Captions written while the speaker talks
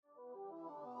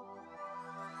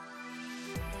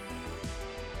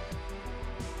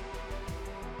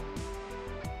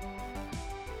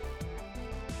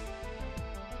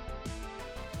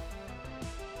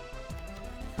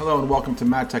Hello and welcome to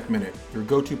Madtech Minute, your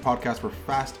go-to podcast for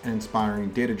fast and inspiring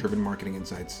data-driven marketing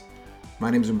insights. My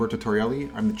name is Umberto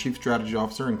Torrielli. I'm the Chief Strategy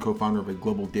Officer and co-founder of a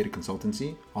global data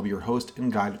consultancy. I'll be your host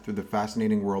and guide through the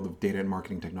fascinating world of data and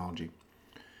marketing technology.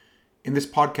 In this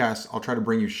podcast, I'll try to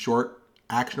bring you short,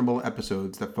 actionable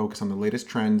episodes that focus on the latest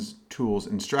trends, tools,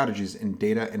 and strategies in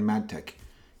data and Madtech,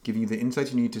 giving you the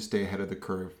insights you need to stay ahead of the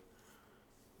curve.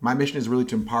 My mission is really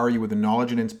to empower you with the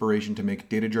knowledge and inspiration to make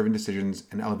data-driven decisions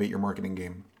and elevate your marketing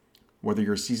game. Whether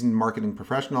you're a seasoned marketing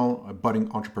professional, a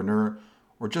budding entrepreneur,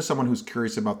 or just someone who's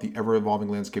curious about the ever-evolving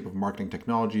landscape of marketing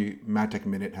technology, Madtech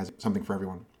Minute has something for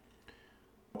everyone.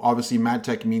 Obviously,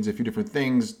 Madtech means a few different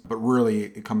things, but really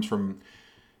it comes from,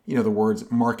 the words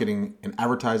marketing and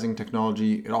advertising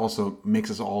technology. It also makes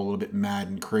us all a little bit mad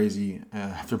and crazy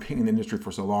after being in the industry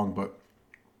for so long, but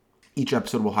each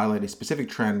episode will highlight a specific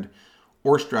trend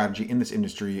or strategy in this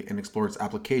industry and explore its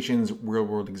applications,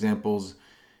 real-world examples,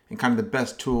 and kind of the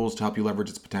best tools to help you leverage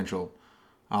its potential.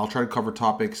 I'll try to cover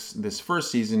topics this first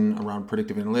season around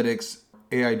predictive analytics,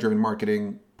 AI-driven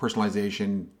marketing,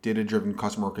 personalization, data-driven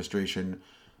customer orchestration,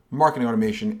 marketing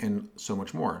automation, and so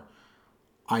much more.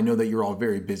 I know that you're all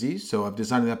very busy, so I've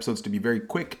designed the episodes to be very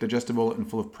quick, digestible, and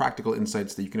full of practical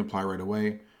insights that you can apply right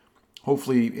away.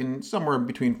 Hopefully, in somewhere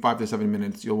between 5 to 7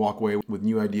 minutes, you'll walk away with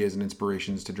new ideas and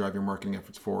inspirations to drive your marketing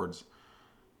efforts forwards.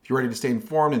 If you're ready to stay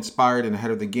informed, inspired, and ahead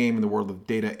of the game in the world of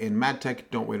data and Madtech,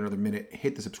 don't wait another minute.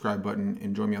 Hit the subscribe button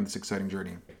and join me on this exciting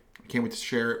journey. I can't wait to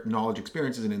share knowledge,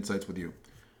 experiences, and insights with you.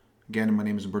 Again, my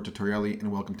name is Umberto Torrielli,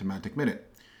 and welcome to Madtech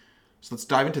Minute. So let's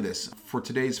dive into this. For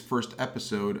today's first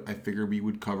episode, I figured we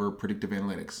would cover predictive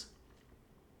analytics.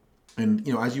 And,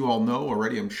 as you all know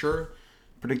already, I'm sure,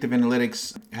 predictive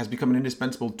analytics has become an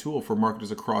indispensable tool for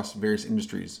marketers across various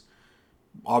industries.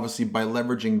 Obviously, by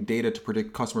leveraging data to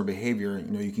predict customer behavior,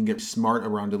 you can get smart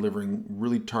around delivering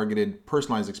really targeted,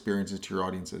 personalized experiences to your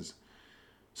audiences.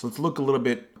 So let's look a little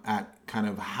bit at kind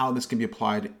of how this can be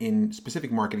applied in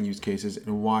specific marketing use cases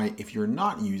and why, if you're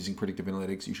not using predictive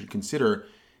analytics, you should consider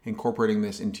incorporating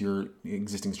this into your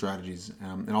existing strategies,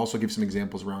 and also give some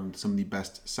examples around some of the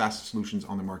best SaaS solutions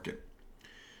on the market.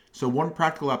 So one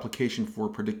practical application for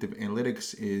predictive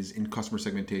analytics is in customer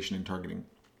segmentation and targeting.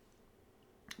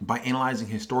 By analyzing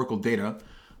historical data,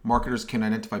 marketers can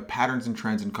identify patterns and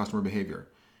trends in customer behavior,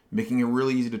 making it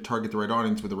really easy to target the right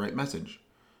audience with the right message.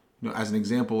 As an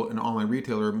example, an online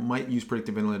retailer might use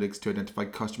predictive analytics to identify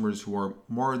customers who are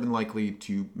more than likely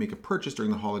to make a purchase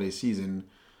during the holiday season.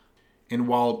 And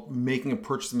while making a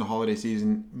purchase in the holiday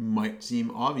season might seem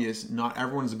obvious, not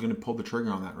everyone's going to pull the trigger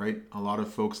on that, right? A lot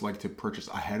of folks like to purchase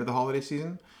ahead of the holiday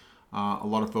season. A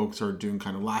lot of folks are doing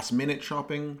kind of last minute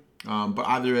shopping. But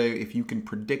either way, if you can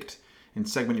predict and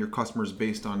segment your customers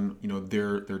based on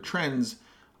their trends,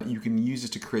 you can use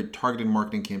this to create targeted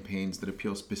marketing campaigns that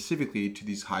appeal specifically to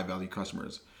these high value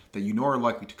customers that are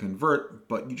likely to convert,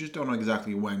 but you just don't know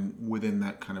exactly when within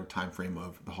that kind of time frame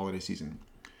of the holiday season.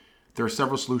 There are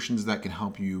several solutions that can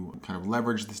help you kind of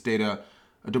leverage this data.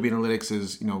 Adobe Analytics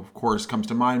is, of course, comes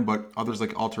to mind, but others like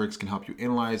Alteryx can help you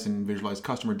analyze and visualize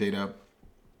customer data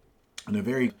in a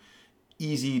very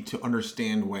easy to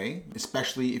understand way,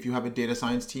 especially if you have a data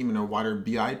science team and a wider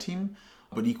BI team.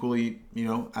 But equally,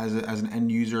 as an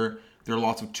end user, there are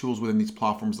lots of tools within these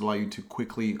platforms that allow you to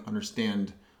quickly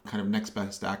understand kind of next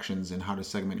best actions and how to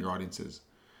segment your audiences.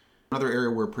 Another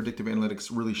area where predictive analytics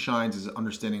really shines is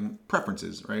understanding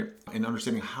preferences, right? And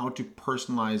understanding how to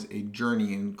personalize a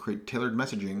journey and create tailored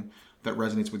messaging that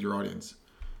resonates with your audience.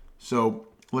 So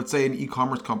let's say an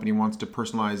e-commerce company wants to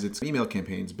personalize its email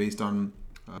campaigns based on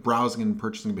browsing and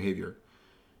purchasing behavior.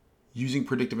 Using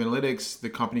predictive analytics, the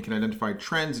company can identify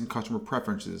trends in customer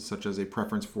preferences, such as a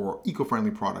preference for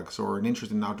eco-friendly products or an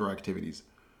interest in outdoor activities.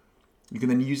 You can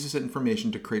then use this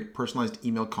information to create personalized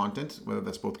email content, whether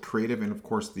that's both creative and, of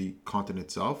course, the content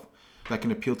itself, that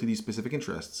can appeal to these specific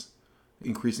interests,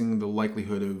 increasing the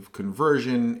likelihood of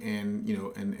conversion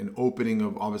and opening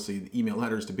of, obviously, the email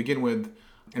letters to begin with,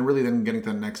 and really then getting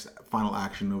to the next final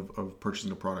action of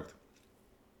purchasing a product.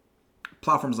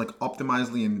 Platforms like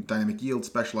Optimizely and Dynamic Yield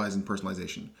specialize in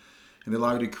personalization, and they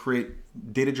allow you to create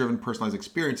data-driven personalized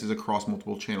experiences across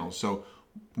multiple channels. So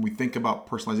when we think about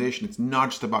personalization, it's not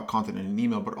just about content in an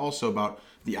email, but also about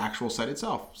the actual site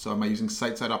itself. So am I using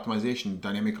site-side optimization,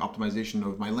 dynamic optimization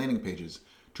of my landing pages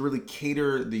to really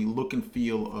cater the look and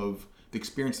feel of the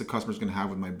experience the customer is going to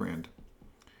have with my brand?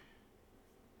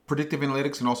 Predictive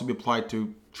analytics can also be applied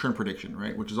to churn prediction,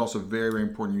 right? Which is also a very, very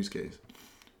important use case.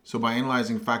 So by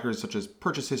analyzing factors such as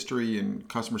purchase history and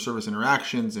customer service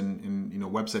interactions and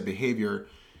website behavior,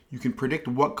 you can predict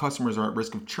what customers are at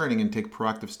risk of churning and take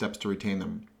proactive steps to retain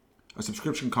them. A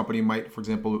subscription company might, for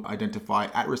example, identify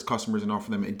at-risk customers and offer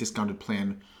them a discounted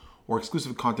plan or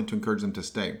exclusive content to encourage them to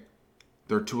stay.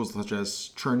 There are tools such as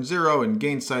Churn Zero and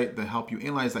Gainsight that help you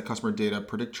analyze that customer data,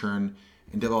 predict churn,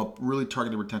 and develop really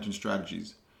targeted retention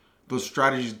strategies. Those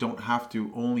strategies don't have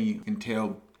to only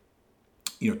entail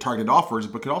targeted offers,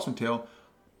 but could also entail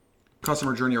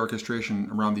customer journey orchestration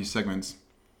around these segments.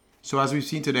 So as we've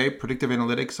seen today, predictive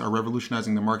analytics are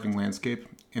revolutionizing the marketing landscape,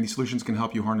 and these solutions can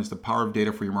help you harness the power of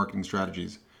data for your marketing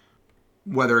strategies.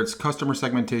 Whether it's customer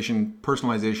segmentation,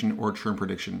 personalization, or churn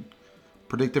prediction,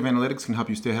 predictive analytics can help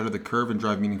you stay ahead of the curve and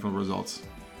drive meaningful results.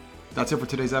 That's it for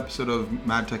today's episode of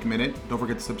Madtech Minute. Don't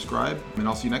forget to subscribe, and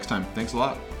I'll see you next time. Thanks a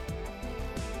lot.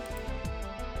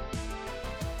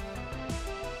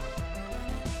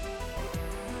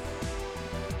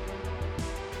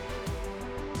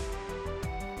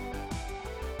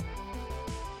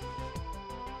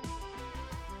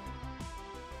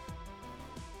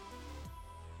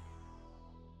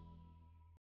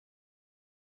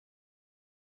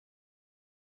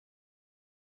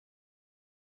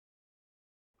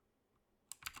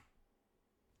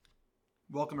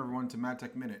 Welcome everyone to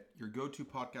Madtech Minute, your go-to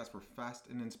podcast for fast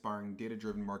and inspiring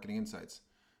data-driven marketing insights.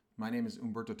 My name is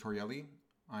Umberto Torielli.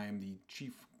 I am the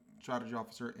Chief Strategy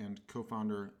Officer and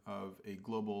co-founder of a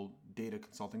global data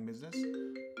consulting business